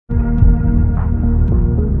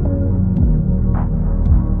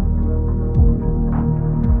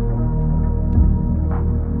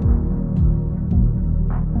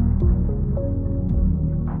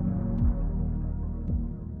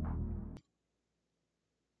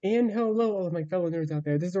And hello, all of my fellow nerds out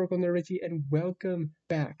there. This is Oracle Nerd Richie, and welcome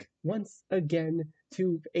back once again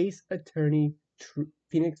to Ace Attorney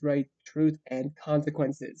Phoenix Wright Truth and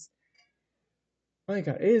Consequences. My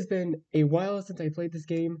god, it has been a while since I played this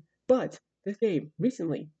game, but this game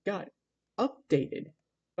recently got updated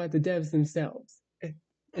by the devs themselves, and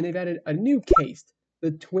they've added a new case, the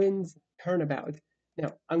Twins Turnabout.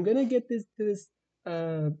 Now, I'm gonna get to this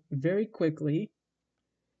very quickly.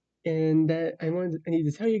 And that I need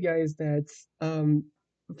to tell you guys that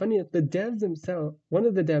funny enough, the devs themselves, one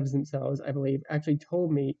of the devs themselves, I believe, actually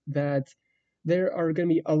told me that there are going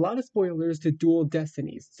to be a lot of spoilers to Dual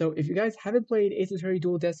Destinies. So if you guys haven't played Ace Attorney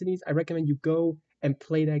Dual Destinies, I recommend you go and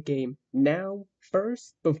play that game now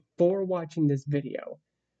first before watching this video.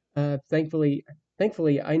 Thankfully,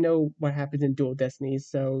 I know what happens in Dual Destinies,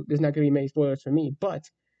 so there's not going to be many spoilers for me. But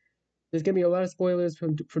there's going to be a lot of spoilers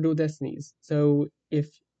for Dual Destinies. So if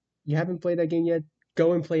you haven't played that game yet,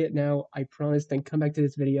 go and play it now. I promise. Then come back to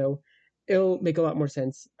this video. It'll make a lot more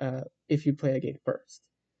sense if you play the game first.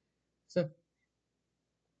 So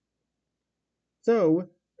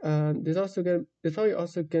there's probably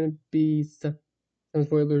also gonna be some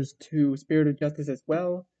spoilers to Spirit of Justice as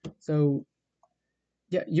well. So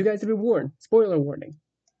yeah, you guys have been warned. Spoiler warning.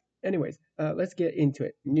 Anyways, let's get into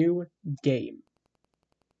it. New game.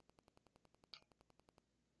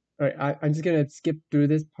 Alright, I'm just gonna skip through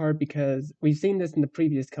this part because we've seen this in the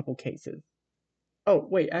previous couple cases. Oh,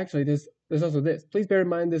 wait, actually, there's also this. Please bear in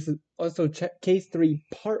mind this is also case 3,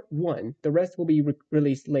 part 1. The rest will be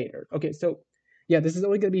released later. Okay, so, yeah, this is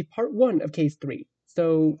only gonna be part 1 of case 3.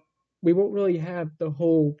 So, we won't really have the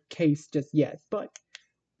whole case just yet. But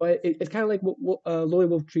it's kind of like Lily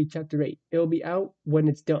Wolf Tree Chapter 8. It'll be out when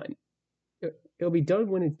it's done. It'll be done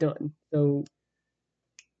when it's done. So,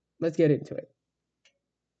 let's get into it.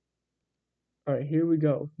 Alright, here we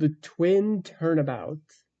go. The Twin Turnabout.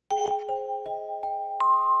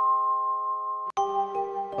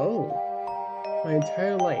 Oh, my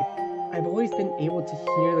entire life, I've always been able to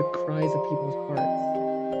hear the cries of people's hearts.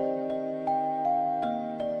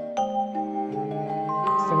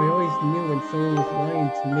 So I always knew when someone was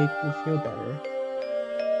lying to make me feel better.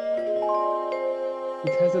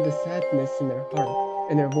 Because of the sadness in their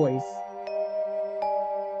heart, in their voice.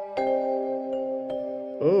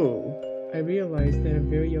 Oh. I realized at a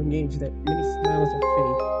very young age that many smiles are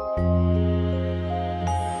fake.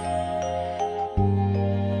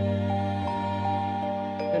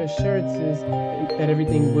 That assurances that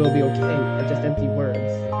everything will be okay are just empty words.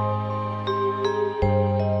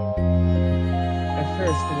 At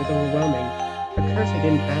first, it was overwhelming, a curse I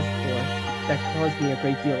didn't ask for that caused me a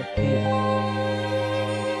great deal of pain.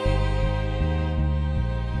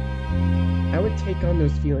 I would take on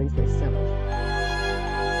those feelings myself.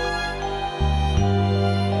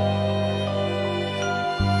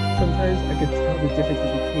 Sometimes I could tell the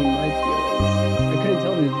differences between my feelings. I couldn't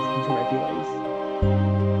tell the difference between my feelings.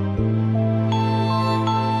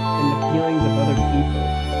 And the feelings of other people.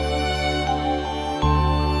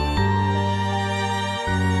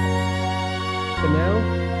 But now,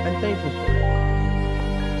 I'm thankful for it.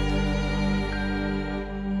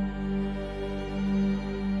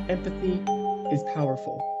 Empathy is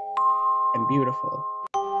powerful and beautiful.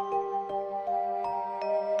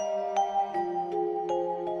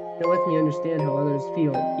 It lets me understand how others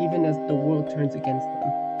feel, even as the world turns against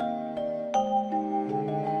them.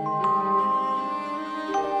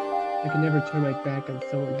 I can never turn my back on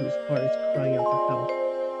someone whose heart is crying out for help.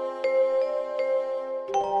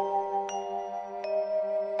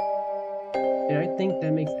 And I think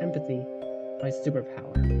that makes empathy my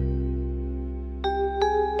superpower.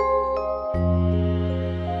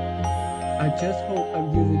 I just hope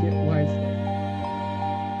I'm using it wisely.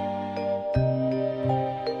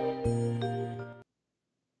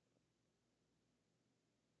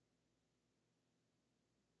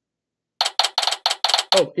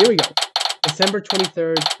 Oh, here we go. December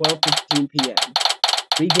 23rd, 12:15 p.m.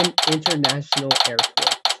 Reagan International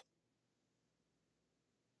Airport.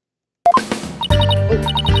 Oh,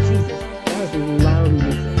 Jesus. That was loud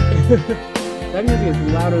music. That music is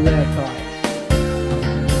louder than I thought.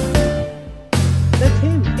 That's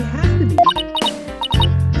him. It has to be.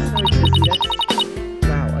 Sorry, Chrissy. That's...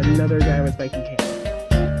 Wow, another guy was biking camera.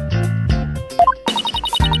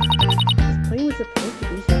 This plane was supposed to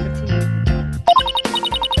be here 15 years ago.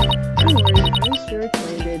 Don't worry, I'm sure it's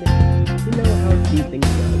landed. You know how these things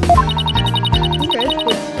go. These guys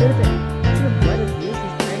put shit of it. Should have let us use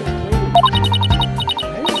these kind of planes.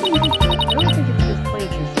 I don't think it's this plane,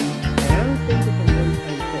 Chrissy. And I don't think it's a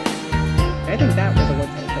one-time thing. I think that was a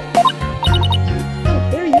one-time thing. Oh,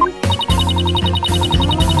 there he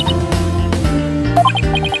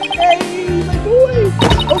is!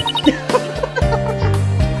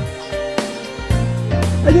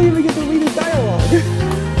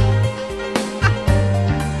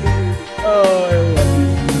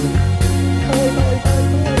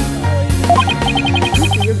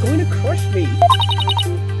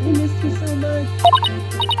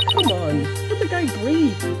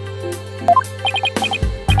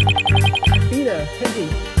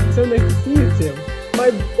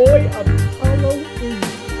 boy Apollo is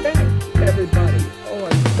back, everybody. Oh,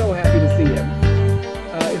 I'm so happy to see him.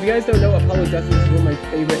 If you guys don't know, Apollo Justice is one of my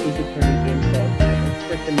favorite Ace Attorney games of all time. I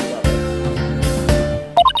freaking love it.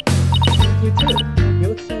 You too. You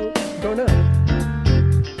look so grown up.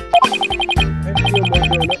 I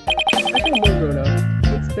feel more grown up.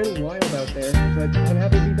 It's been wild out there, but I'm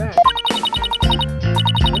happy to be back.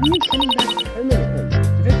 When are you coming back permanently?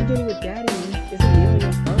 Investigating with Daddy isn't nearly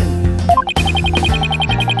as fun.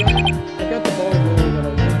 I got the ball rolling on a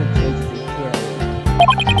lot of changes in here.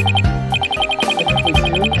 Hopefully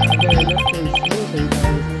soon, I've got enough to ensure things I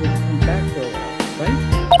was able to come back for a while, right?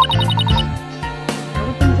 How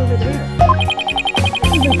are things over there?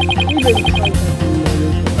 We've been contacting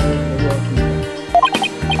lawyers for all over the world.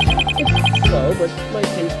 It's slow, but my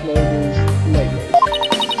caseload is lightweight.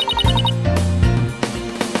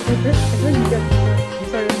 I heard you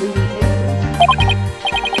started losing cases.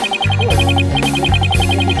 Of course, I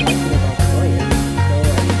can't be talking about clients, so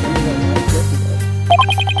I'm wondering how it's working on.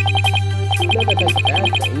 Not that that's a bad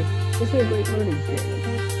thing. It's a great learning experience.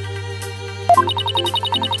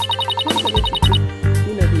 Not that it's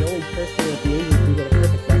the only person at the agency with a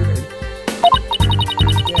perfect record.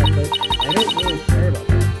 Yeah, but I don't really care about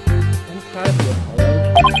that. I'm proud of you, Apollo.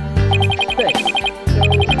 Thanks. So,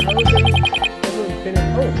 how has everyone been at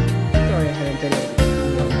home? Sorry I haven't been able to see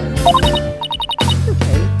you online. It's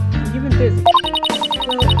okay. You've been busy.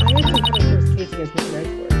 Well, I actually had our first case against Mr.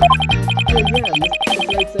 Edgeworth. Oh yeah, Mr.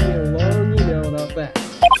 Wright sent me a long email about that.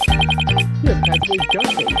 He was practically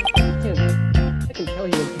jumping. I can tell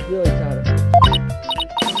he was really proud of it.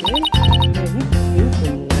 Really? Man, he's changed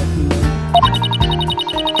in the last few months.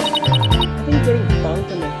 I think getting bonked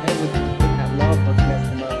on the head with that law book messed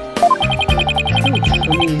him up. Dude,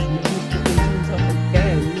 please, he's thinking to himself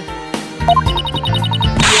again.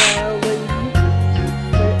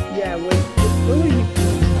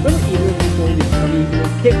 When were either of you going to tell me you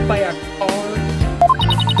were hit by a car?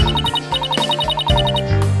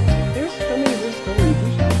 There's so many weird stories. We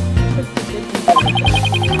should forget these things.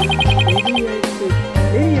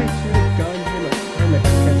 Maybe I should have gotten him a time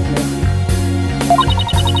text message.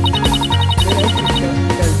 Then I should have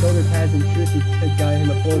got shoulder pads and shoes to got him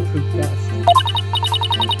a bulletproof vest.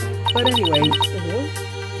 But anyway,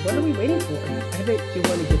 what are we waiting for? I bet you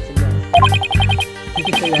want to get some rest. You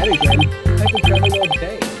can say that again. I've been traveling all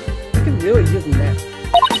day. I could really use a nap.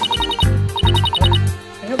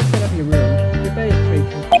 I helped set up your room. Your bed is pretty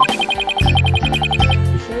comfy.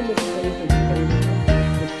 You sure this place is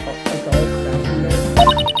like all crap in there?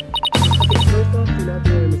 Okay, first off, do not do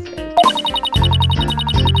a mistake.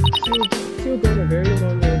 She'll go on a very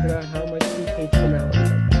long rant about how much she hates formalities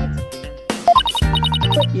like that.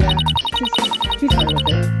 But yeah, she's fine with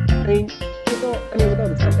it. I mean, with all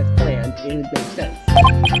the stuff that's planned, it would make sense.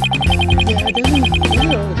 Yeah,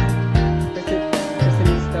 doesn't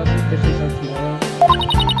Christmas stuff officially starts tomorrow?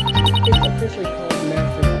 It's officially called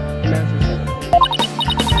Master Ceremony.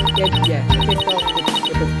 Yeah, it kicks off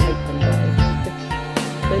with a pipe from by.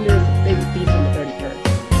 Then there's a big feast on the 31st.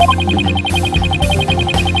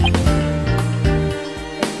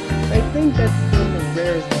 I think that's one of the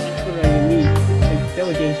rarest sort of unique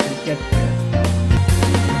delegations get there.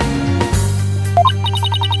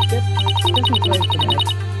 Yep, doesn't plan for that.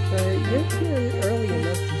 You're here early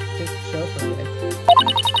enough to just show for it.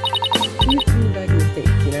 You used to be back in the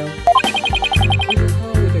States, you know? We should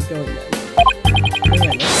probably get going then.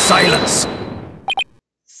 Man, Silence!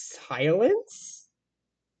 Silence?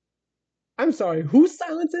 I'm sorry, who's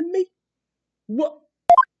silencing me? What?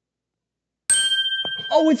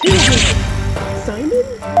 Oh, it's him! Simon?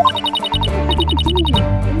 What did you do? I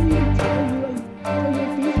didn't even tell you how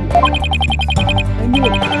you're feeling. I knew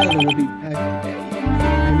Apollo would be packed today.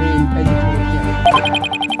 I mean, educated guess.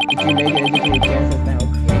 Did you make an educated guess as to how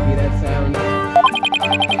creepy that sounds? I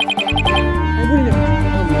wouldn't have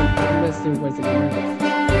come up unless there was an emergency.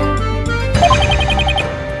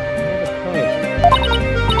 I have a plan.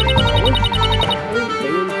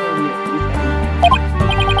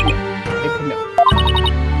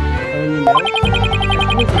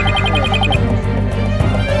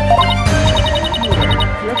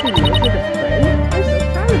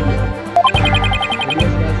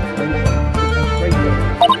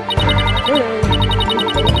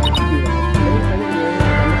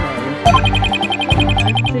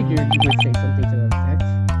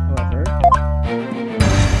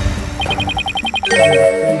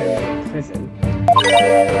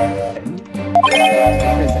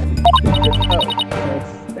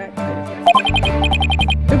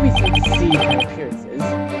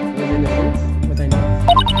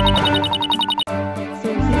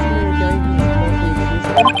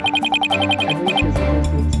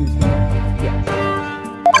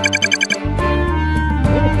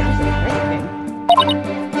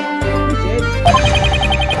 Bridget!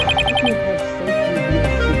 How can you have so few real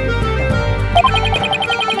secrets about her? But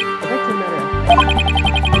back to the matter at hand.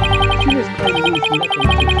 Athena's claim means nothing to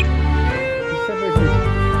him. He severed his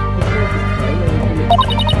time and he makes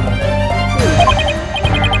sense.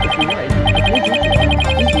 If you're right, I can do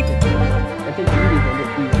it. I think meeting him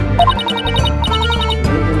would be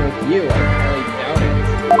even with you, I highly doubt it.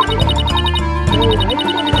 So, I think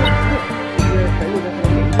that's it. Is there a friend enough in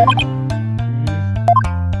danger?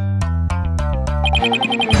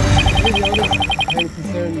 To be honest, I'm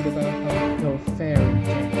concerned about how he'll fare in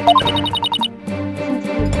jail. Isn't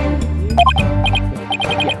he in jail with you?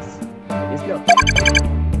 Yes, it is not.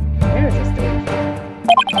 There's a story.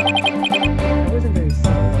 I wasn't very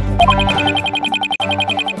subtle, was I?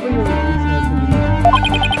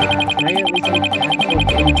 Can I at least look back before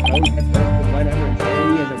getting thrown headfirst with whatever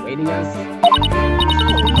insanity is awaiting us?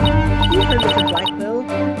 You heard Mr. Blackbill?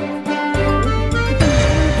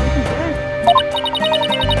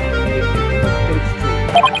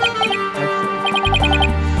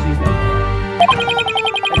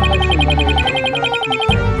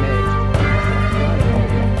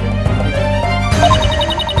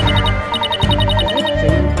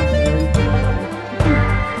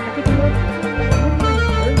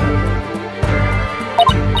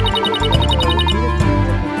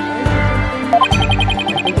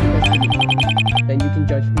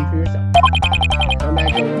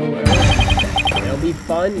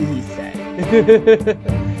 Fun, he said.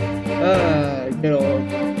 Good old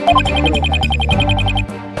fashioned.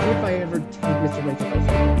 If I ever take Mr. Wright's advice,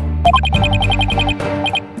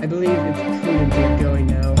 I believe it's prudent to get going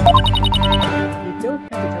now. You don't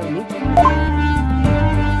have to tell me to.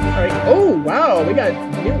 Alright, oh wow, we got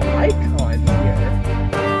new icons here.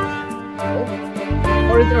 Oh.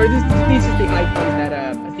 Or are these just the icons that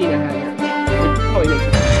Athena had here? Which probably makes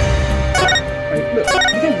sense. Alright, look,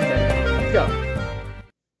 let's go.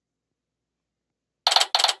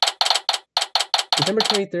 December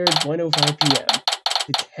 23rd, 1:05 p.m.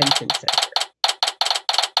 Detention Center.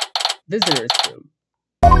 Visitor's room.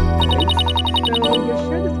 Wait, so you're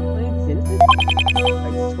sure this client's innocent? I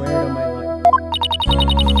swear it on my life.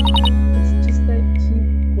 It's just that he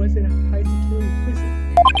was in a high-security prison.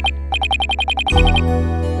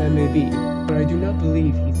 That may be, but I do not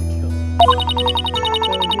believe he's a killer.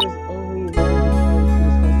 So he was only one of the times he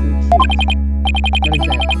was falsely accused. Not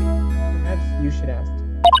exactly. Perhaps you should ask him.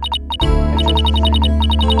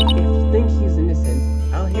 If you think he's innocent,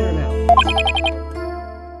 I'll hear him out.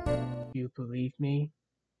 You believe me?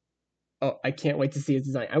 Oh, I can't wait to see his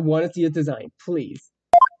design. I want to see his design, please.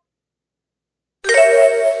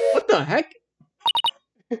 What the heck?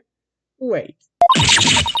 Wait.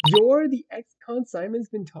 You're the ex-con Simon's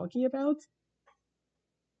been talking about?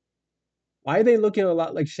 Why are they looking a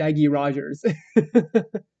lot like Shaggy Rogers?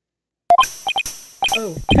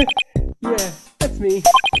 Oh, yeah, that's me.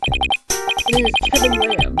 My name is Kevin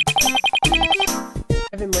Lamb.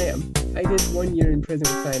 Kevin Lamb. I did 1 year in prison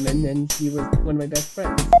with Simon, and he was one of my best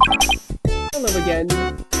friends. Hello again.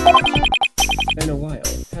 It's been a while,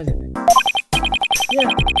 hasn't it? Yeah,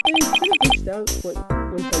 I kind of reached out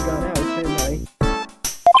once I got out, didn't I?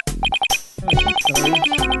 Oh, I'm sorry.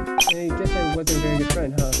 I guess I wasn't a very good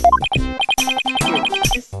friend, huh?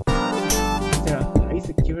 Is there a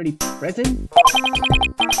high-security prison?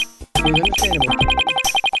 It is understandable.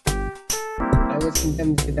 I was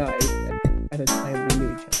condemned to die at the time we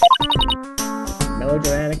knew each other.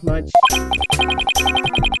 Melodramatic much?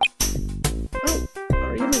 Oh,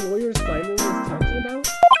 are you the lawyer Simon was talking about?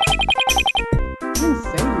 You didn't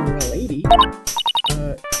say you were a lady.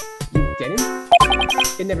 You didn't?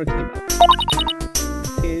 It never came up.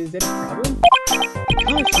 Is it a problem?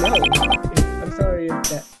 Gosh, no. I'm sorry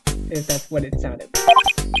if that's what it sounded like.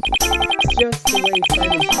 It's just the way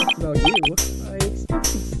Simon talked about you. I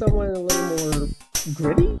expected someone a little more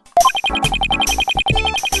gritty?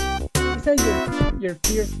 You said you're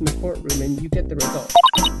fierce in the courtroom and you get the results.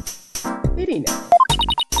 Pity now.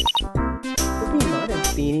 Just be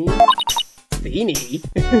modest, Beanie. Beanie?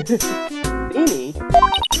 Beanie?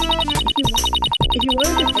 If you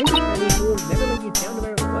wanted to thank attorney who will never let you down no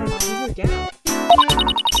matter what, she's your gal.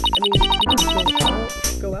 I mean, you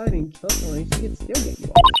can go out and kill someone and she can still get you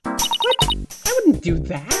off. What? I wouldn't do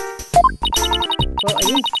that! Well, I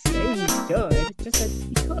didn't say you should, just that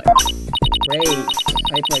you could. Great. A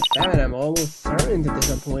type like that, I'm almost certain to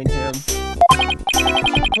disappoint him.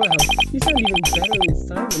 Well, you sound even better than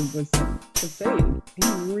Simon was saying. He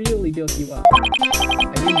really built you up. I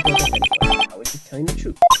didn't build up anyone. I was just telling the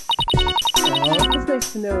truth. Aw, it's nice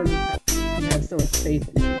to know you have so much faith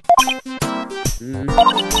in me.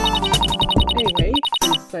 Anyway,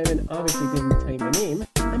 since Simon obviously didn't tell you my name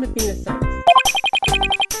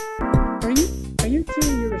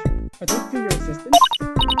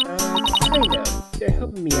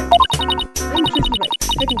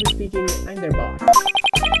I'm their boss.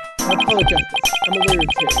 I'll call it justice. I'm a lawyer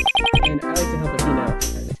too, and I like to help Athena out.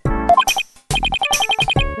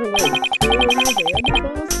 No way, 2 lawyers and the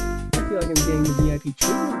boss? I feel like I'm getting the VIP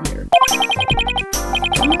treatment here.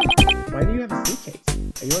 Why do you have a suitcase?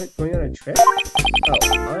 Are you going on a trip? Oh,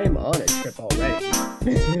 I'm on a trip already.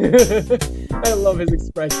 I love his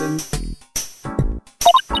expression.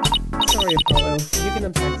 Sorry, Apollo. You can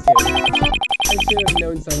unpack soon. I should have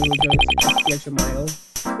known someone would go the extra mile.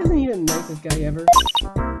 Isn't he the nicest guy ever? He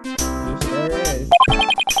sure is.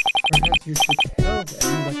 Perhaps you should tell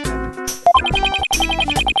them what happened.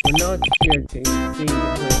 We're not here to engage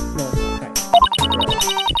with a small fight.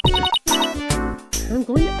 I'm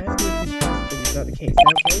going to ask you a few questions about the case, is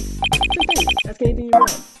that okay? Sure thing. Ask anything you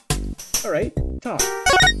want. Alright, talk.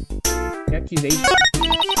 The accusation.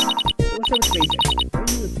 Let's start with the basics.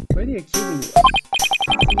 What are they accusing you of?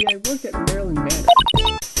 See, I worked at Maryland Manor.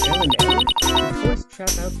 Maryland Manor? The forest trap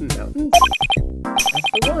out in the mountains? That's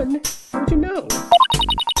the one. How'd you know?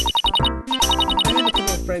 I have a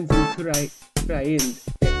couple of friends in Kurain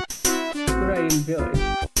village.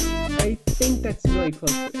 I think that's really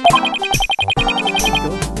close to it.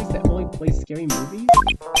 Ghost place that only plays scary movies?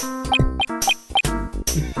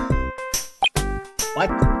 What?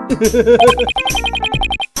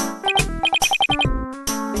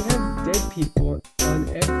 They have dead people on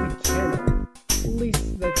every channel. At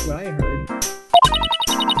least that's what I heard.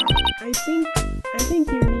 I think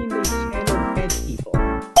you mean they channel dead people. Oh,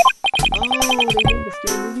 they made the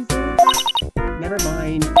scary movies there? Never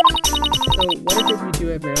mind. So what is it you do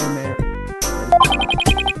at Maryland Manor?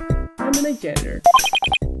 I'm a night janitor.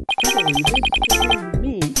 I believe it. What does it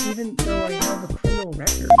mean, even though I have a criminal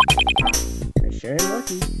record? I sure am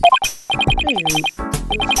lucky. Anywho,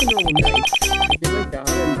 it was just a normal night. I did my job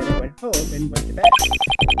and then I went home and went to bed.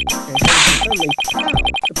 And suddenly, pow!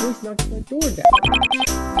 The police knocked my door down.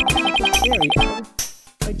 It was so scary.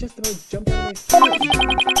 I just about jumped out of my skin. I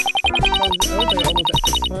was almost at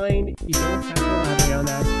it's fine. You don't have to elaborate on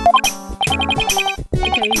that.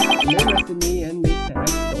 Okay, they arrested me and they said I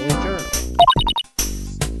stole a journal.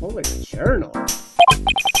 Stole a journal?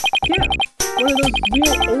 Yeah, one of those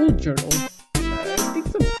real old journals.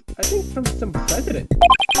 I think from some president.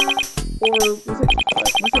 Or was it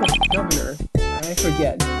a governor? I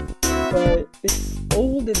forget. But it's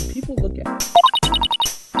old and people look at it.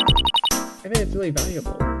 I think it's really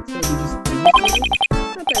valuable. So did you steal it?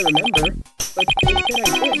 Not that I remember, but they said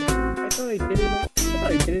I did. I thought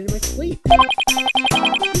I did it in my sleep. Did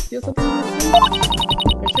you steal something in my sleep?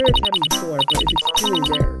 I'm sure it's happened before, but it's extremely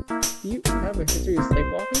rare. Do you have a history of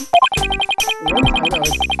sleepwalking? One time when I was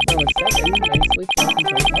 7, I sleepwalked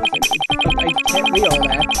into my closet. But I can't read all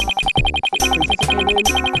that. Princess came in.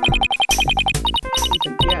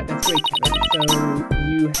 Yeah, that's great, Kevin. So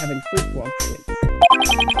you haven't sleepwalked since?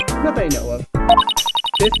 Not that I know of.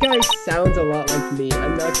 This guy sounds a lot like me,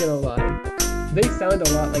 I'm not gonna lie. They sound a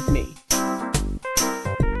lot like me.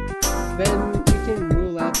 Then we can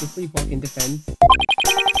rule out the sleepwalking defense.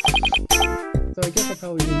 So I guess I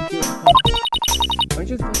probably didn't do it, huh? Aren't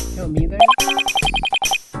you supposed to tell me that?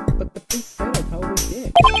 But the police said I probably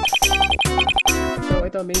did. So I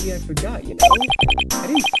thought maybe I forgot, you know? I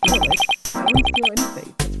didn't steal it. I didn't steal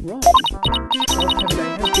anything. That's wrong. Well, Kevin, I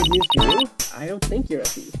have good news for you. I don't think you're a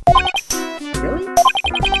thief. Really?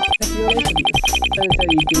 That's real nice of you. Someone said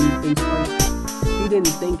he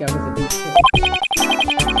didn't think I was a thief too.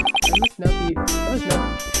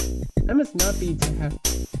 I must not be to have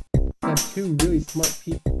two really smart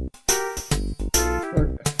people.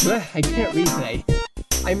 I can't read today.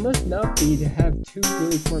 I must not be to have two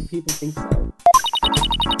really smart people think so.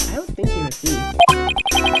 I don't think you're a thief.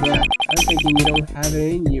 Yeah, I'm thinking you don't have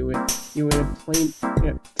it in you if you were to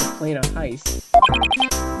plan a heist.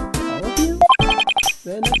 All of you?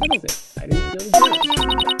 Then that settles it. I didn't steal the journal.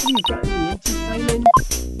 What have you gotten me into, Simon?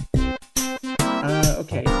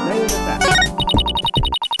 Okay, now you're with that.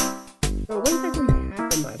 So what exactly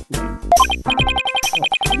happened last night? Oh,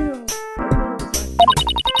 I don't know what was last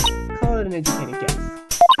night. Call it an educated guess.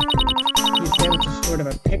 Your sandwich is short of a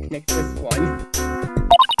picnic, this one.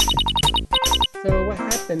 So what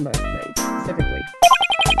happened last night, specifically?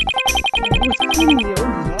 I was cleaning the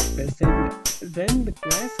owner's office and then the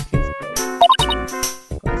glass case broke.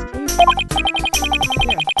 Glass case?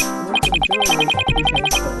 Yeah, the one for the journal he said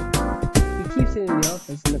is stole. He keeps it in the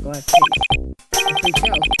office in the glass case. I freaked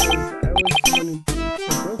out because I was the one who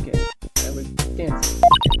broke it. I was dancing.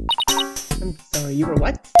 I'm sorry, you were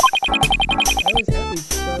what? I was happy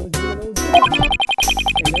so I was doing a little dance.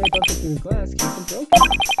 And then I bumped into the glass case and broke it.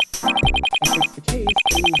 I fixed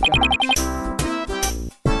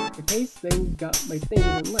the case, then got my things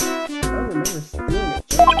and left. I don't remember stealing a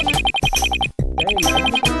journal.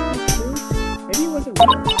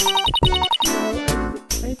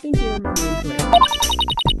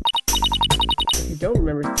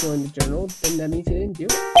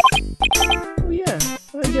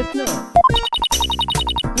 not?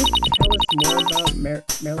 Can you tell us more about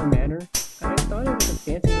Merrill Manor? I thought it was a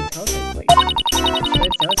fancy hotel type place, but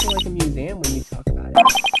it sounds more like a museum when you talk about it.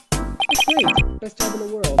 It's great, best job in the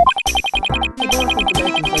world. The boss is the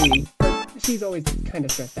nicest lady, but she's always kind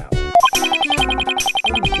of stressed out. All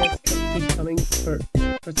these guests keep coming for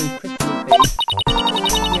some christening thing.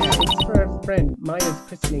 Yeah, it's for our friend Maya's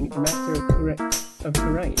christening, the master of Karain.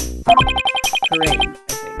 Karain,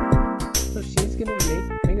 I think. So she's gonna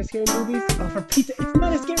make a scary movies? Oh, for pizza! It's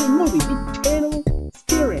not a scary movie! It's channel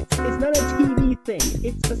spirits! It's not a TV thing!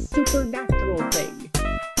 It's a supernatural thing!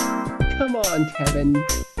 Come on, Kevin.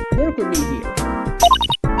 Work with me here.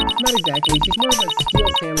 Not exactly. She's more of a steel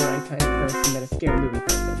samurai kind of person than a scary movie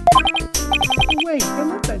person. Oh, wait, I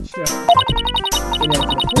love that show. It adds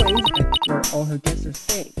to the point, that's where all her guests are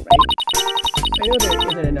staying, right? I know there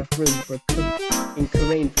isn't enough room for cook and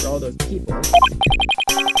Karain for all those people.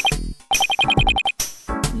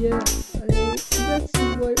 Yeah, that's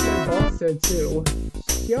what my boss said too.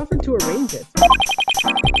 She offered to arrange it. I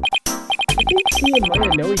think she and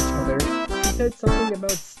Maya know each other. She said something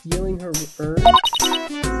about stealing her urn?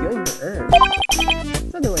 Stealing her urn?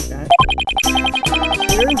 Something like that. The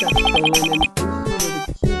urn got stolen and she was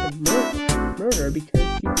accused of murder because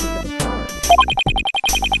she picked up a card.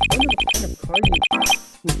 I wonder what kind of card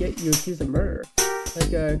you get you accused of murder.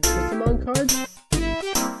 Like a Kusamon card?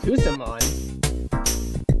 Kusamon?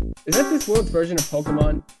 Is that this world's version of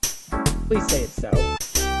Pokemon? Please say it's so.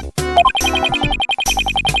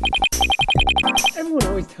 Everyone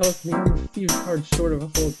always tells me I'm a few cards short of a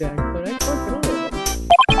full deck, but I collected all of them.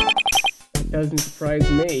 That doesn't surprise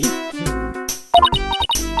me.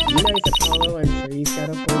 Be nice, Apollo, I'm sure he's got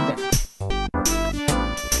a full deck.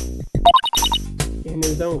 In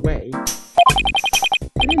his own way.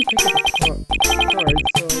 I didn't pick up a card,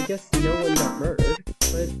 so I guess no one got murdered,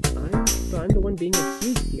 but I'm the one being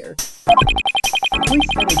accused here. The police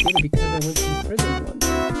said I did it because I went to prison once.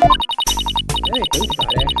 Now I think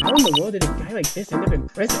about it, how in the world did a guy like this end up in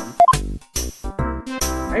prison?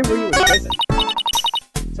 Why were you in prison?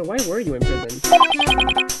 So why were you in prison?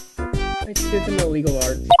 I did some illegal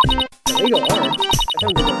art. Illegal art? That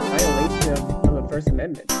sounds like a violation of the First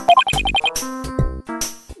Amendment.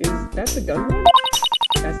 Is that the gun one?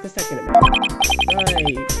 That's the Second Amendment.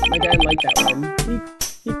 Right, my dad liked that one.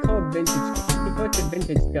 He collected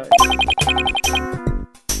vintage guns.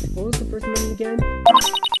 What was the first amendment again?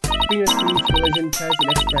 Freedom of speech, religion, press,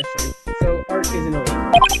 and expression. So art isn't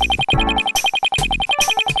illegal.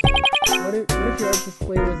 What if your art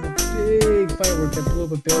display was a big firework that blew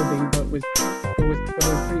up a building but was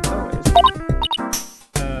three colors?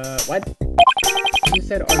 What? You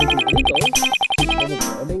said art isn't illegal. You blow up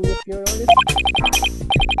a building if you're an artist?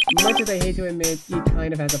 Much as I hate to admit, he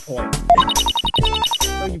kind of has a point.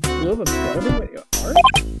 So you blew up a building with your art?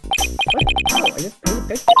 What? Oh, I just painted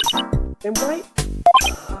pictures. Then why?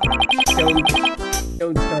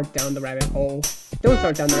 Don't start down the rabbit hole. Don't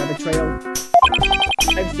start down the rabbit trail.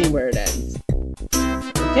 I've seen where it ends.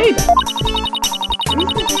 Okay then.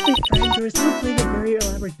 These detective friends are still playing a very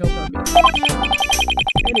elaborate joke on me.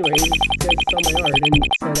 Anyway, he just saw my art and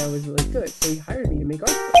said I was really good, so he hired me to make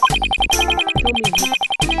art for him.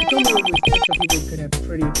 He told me it was just so people could have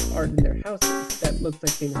pretty art in their houses that looked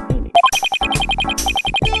like famous paintings.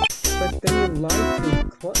 But then he lied to his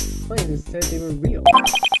client and said they were real.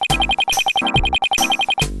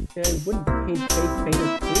 And I wouldn't paint fake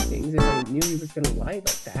famous paintings if I knew he was gonna lie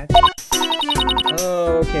like that.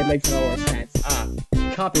 Oh, okay, it makes a lot more sense.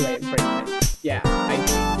 Copyright infringement. Yeah, I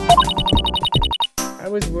see. I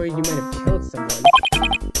was worried you might have killed someone.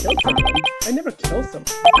 Killed someone? I never kill someone.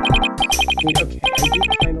 I mean, okay, I do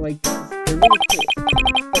kinda like guns. They're really cool.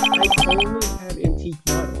 But I only have antique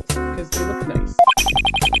models, because they look nice.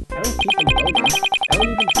 I don't keep them loaded. I don't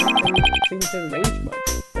even keep things that range much,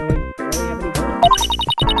 so I barely have any guns.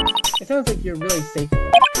 It sounds like you're really safe with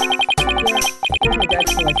them. Yeah, here's my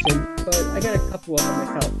dad's collection, but I got a couple of them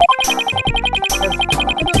myself. I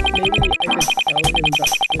thought maybe I could tell him about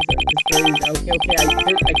this. Okay, I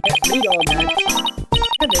can't read all that.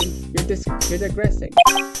 Kevin, you're digressing.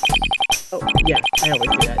 Oh, yeah, I always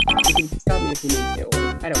do that. You can stop me if you need to, or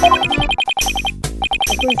I don't care. I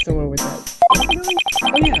was going somewhere with that. Really?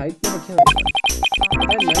 Oh yeah, I'd never kill anyone. But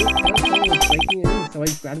that night, I thought someone was breaking in, so I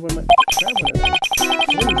grabbed one of them. I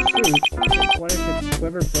wouldn't shoot, I just wanted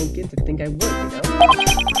whoever broke in to think I would, you know?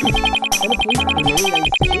 Then the police came in, and I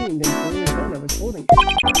screamed, and pulling the gun I was holding it.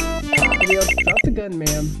 They yelled, "Drop the gun,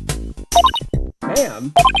 ma'am." Ma'am?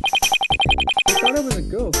 They thought I was a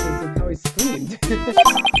girl because of how I screamed. Then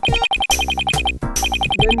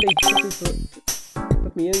they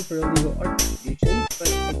took me in for illegal art distribution, but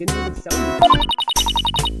I didn't even sell anything.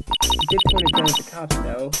 did point a gun at the cops,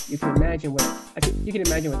 though. You can imagine what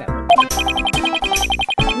that looked like.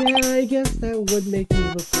 Yeah, I guess that would make me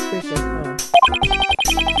look suspicious, huh?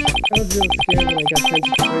 I was real scared when I got sent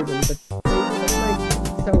to prison, but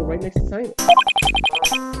my cell right next to Simon.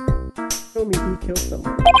 Told me he killed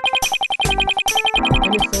someone. I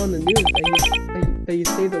just saw on the news that you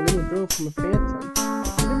saved a little girl from a phantom. I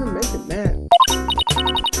never mentioned that.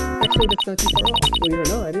 Actually, that's not too far off. Believe it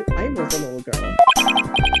or not, I was a little girl.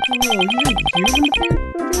 Oh, you in the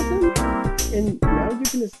phantom? And now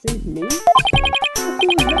you're gonna save me? How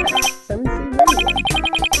cool is that? Simon saved everyone.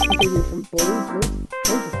 He saved me from bullies,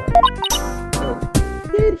 oh,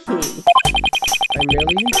 did he? I'm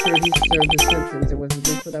merely sure he served his sentence and was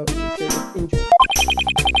released without serious injury.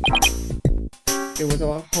 It was a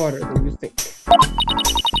lot harder than you think. I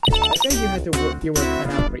bet you had to work your work cut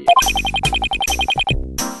out for you.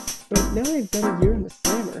 But now I've done a year in the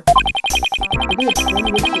slammer. They're gonna throw me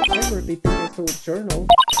in forever if they think I stole a journal.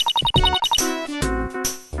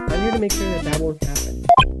 I'm here to make sure that won't happen.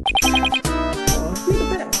 Aw, you're the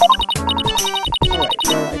best. Alright,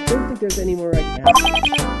 well, I don't think there's any more right now.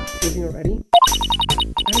 Leaving already?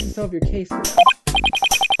 I have to solve your case now.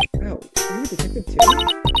 Oh, you're a detective too?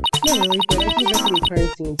 Not really, but I can investigate crime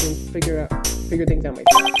scenes and figure things out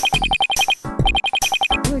myself.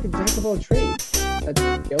 You're like a jack of all trades. A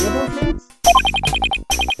skill of all trades?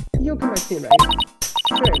 You'll come back soon, right?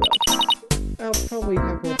 Sure I will. I'll probably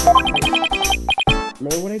have more time.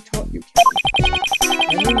 Remember what I taught you, kid.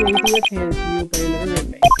 Never do anything that's handed to you by another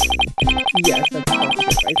inmate. Yes, that's possible,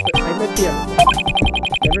 right? But I meant the other one.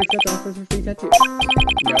 Never accept offers for free tattoos.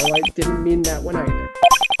 No, I didn't mean that one either.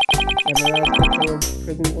 Never ask what someone's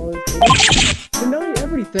prison was. Deny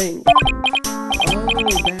everything. Oh,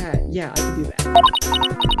 that. Yeah, I can do that.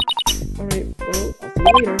 Alright, well, I'll see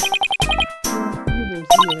you later. You will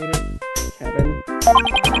see you later, Kevin.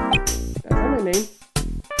 That's not my name.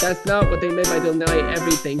 That's not what they meant by deny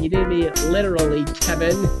everything. He didn't mean literally,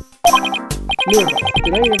 Kevin. Neither of us.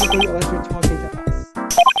 Deny everything unless you're talking to us.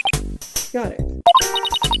 Got it.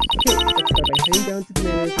 Okay, let's start by heading down to the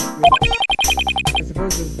manners of your life. I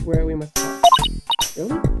suppose this is where we must talk.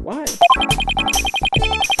 Really? Why?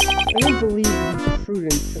 I don't believe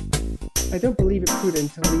it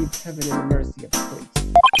prudent to leave Kevin in the mercy of the police.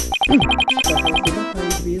 But I was given time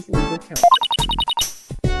to be his legal counsel.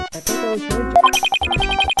 I thought that was my job.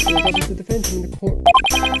 It was up to defend him in the courtroom.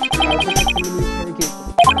 I would protect him in the interrogation.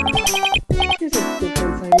 Here's a good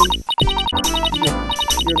friend, Simon.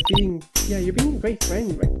 Yeah, you're being a great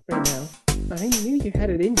friend right now. I knew you had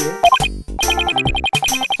it in you.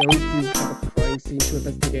 Don't you have a crime scene to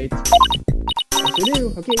investigate? Yes, you do.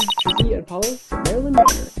 Okay, Tracy and Apollo to Maryland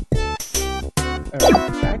Manor.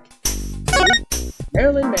 Alright, back.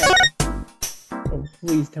 Maryland Manor. Oh,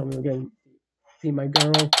 please tell me we're going to see my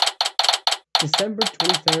girl. December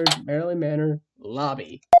 23rd, Maryland Manor,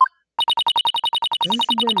 lobby. This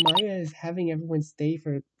is where Maya is having everyone stay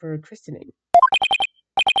for a christening.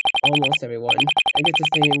 Almost everyone. I get to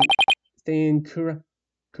stay in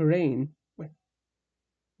Kurain,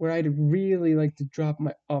 where I'd really like to drop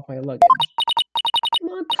off my luggage. Come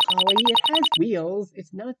on, Polly, it has wheels.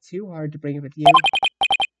 It's not too hard to bring it with you.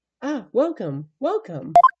 Ah, welcome. Oh, who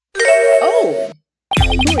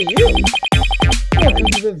are you? Welcome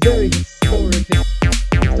to the very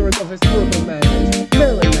historical manners,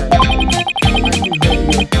 Maryland Manor. I do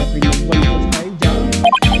hope you're having a wonderful time, John.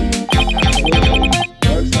 Absolutely.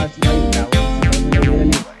 Works last night balance is unlimited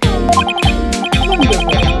anyway.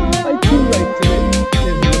 Wonderful. I do like to live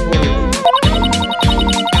in the forest.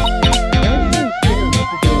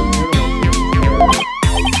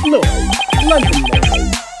 Lord, London Lord.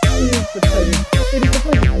 It is the pleasure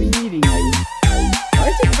meeting you. Why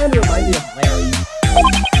does it kind of remind me of Larry?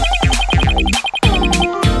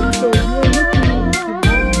 So you're looking to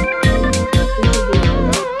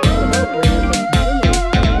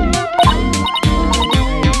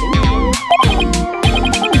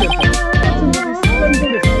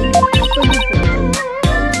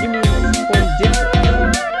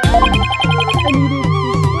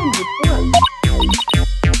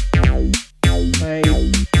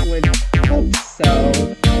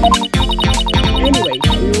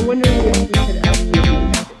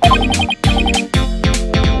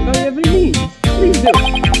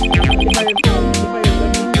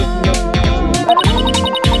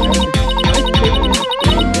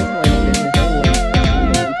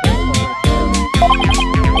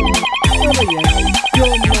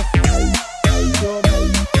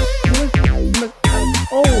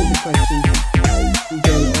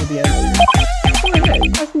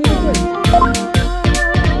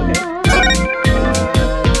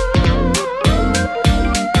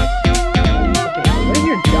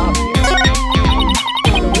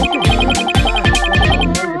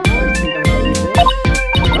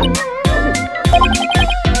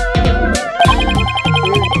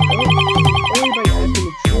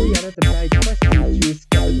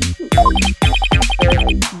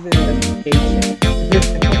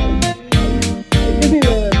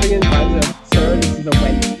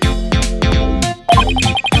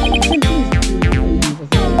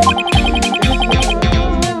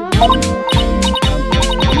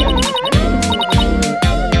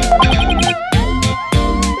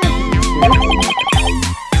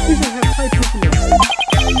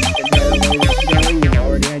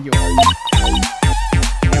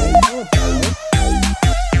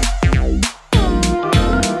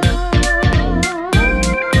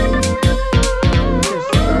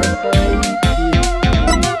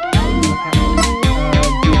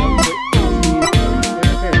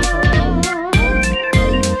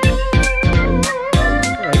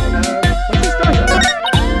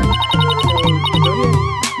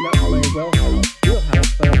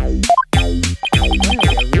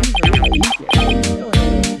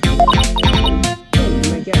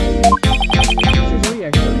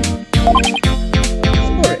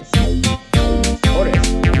Scorus.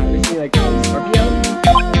 Is he like Scorpio?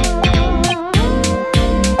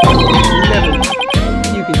 Never.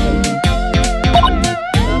 You can take him.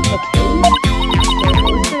 Okay. So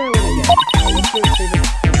what's that I want to get? What's your favorite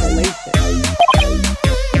constellation?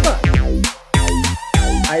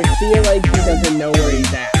 I feel like he doesn't know where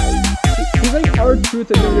he's at. He's like hard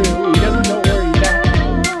truth and WWE. He doesn't know where he's at.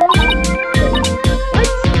 What?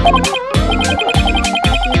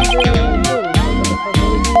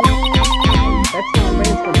 That's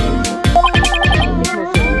transformation.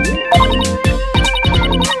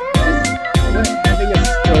 What, having a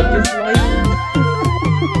stroke is like?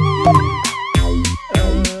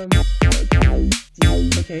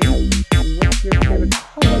 Okay. What's your favorite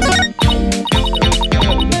color?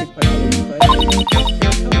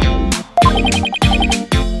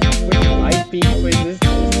 Which be quizzes?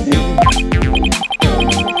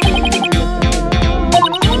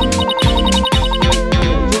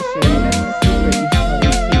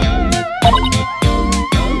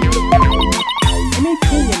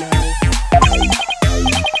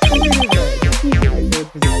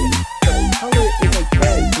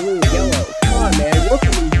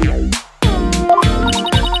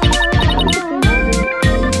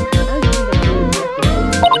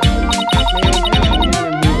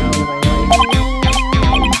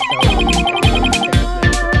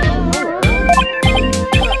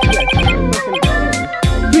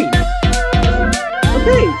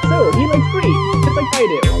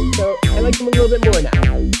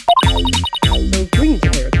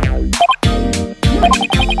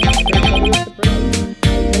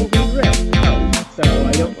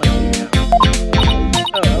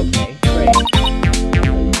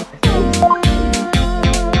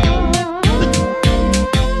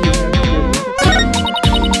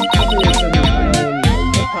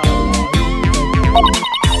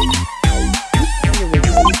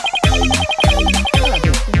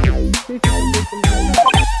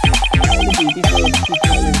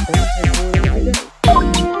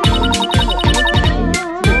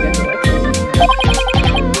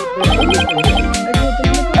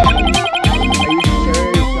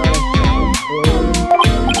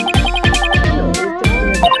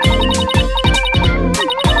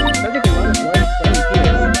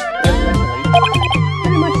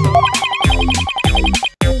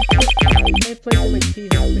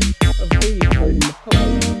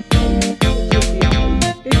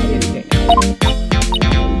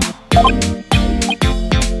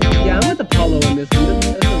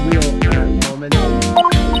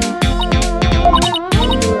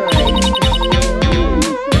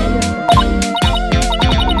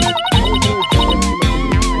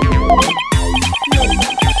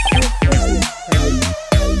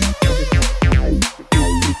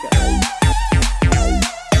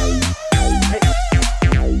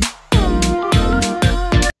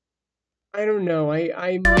 I don't know. I may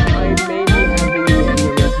be having an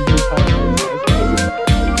aneurysm from talking to this guy.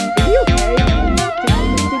 Is he okay?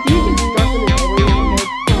 Did he get struck in the head when he was a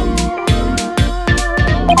kid?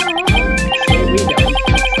 Say we don't.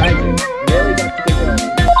 Tragic. Really got to get going.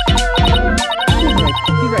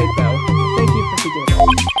 He's right though. Thank you for forgiving.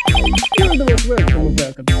 You're the most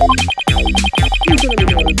welcome. Please let me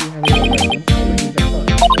know if you have any questions.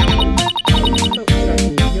 Oh, trust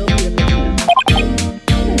me, you'll be a person now.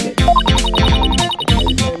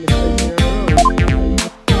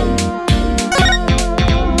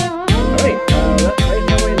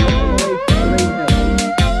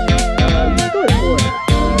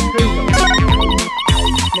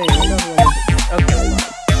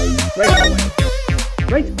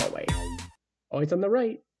 Always on the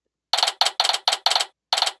right.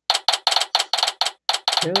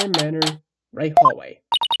 Maryland Manor, right hallway.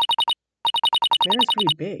 Manor's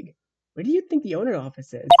pretty big. Where do you think the owner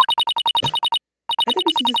office is? I think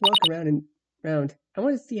we should just walk around. I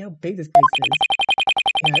want to see how big this place is.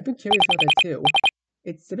 Yeah, I've been curious about that too.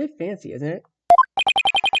 It's a bit fancy, isn't it?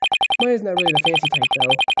 Maya's not really the fancy type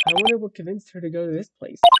though. I wonder what convinced her to go to this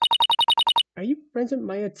place. Are you friends with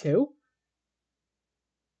Maya too?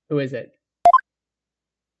 Who is it?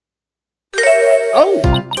 Oh,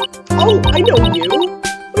 I know you!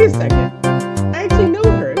 Wait a second. I actually know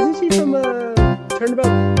her. Isn't she from,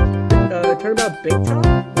 Turnabout Big Top?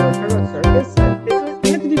 Or Turnabout Circus?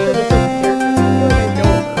 They have to do Turnabout Circus characters. I feel like I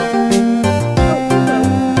know her. Oh, no,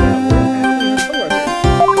 we're actually her coworkers.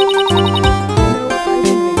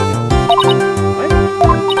 No, I didn't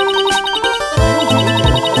think so.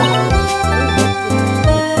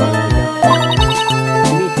 What?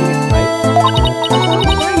 You mean Phoenix Wright? Oh,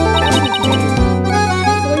 right, that was his name. He's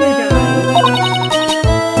the one guy.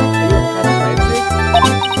 Are you a past private?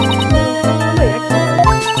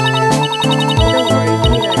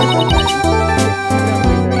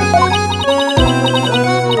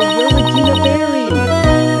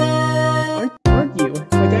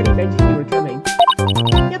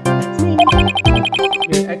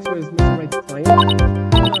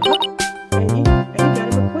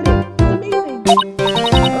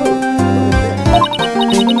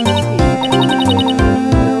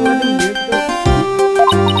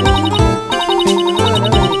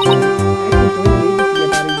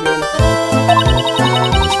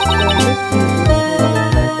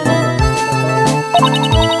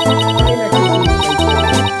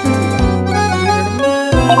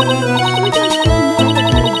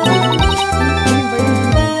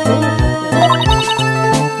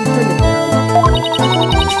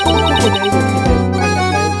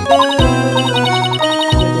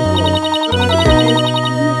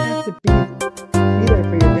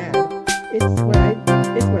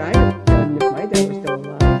 It's what I would have done if my dad were still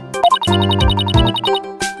alive.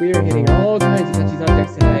 We are hitting all kinds of touchy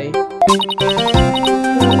subjects today.